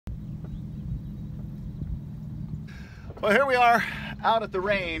Well, here we are out at the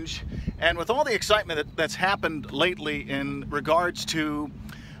range, and with all the excitement that's happened lately in regards to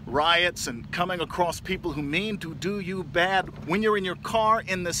riots and coming across people who mean to do you bad when you're in your car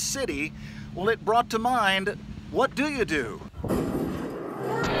in the city, well, it brought to mind, what do you do?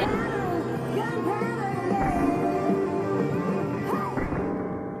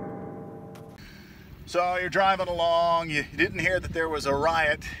 So you're driving along, you didn't hear that there was a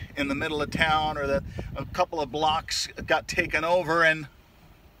riot in the middle of town or that a couple of blocks got taken over, and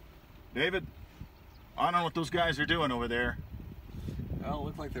David, I don't know what those guys are doing over there. Well, it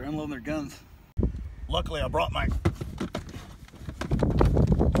looks like they're unloading their guns. Luckily I brought my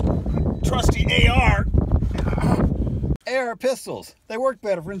trusty AR. AR pistols. They work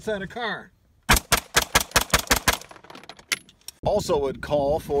better for inside a car. Also would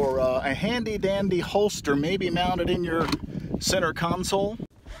call for a handy dandy holster, maybe mounted in your center console.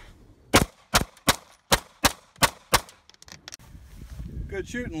 Good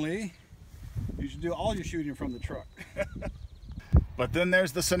shooting, Lee. You should do all your shooting from the truck. But then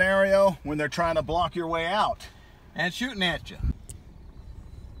there's the scenario when they're trying to block your way out. And shooting at you.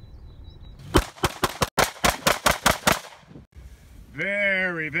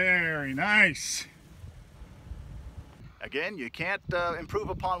 Very, very nice. Again, you can't improve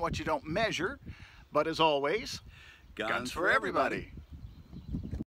upon what you don't measure, but as always, guns for everybody.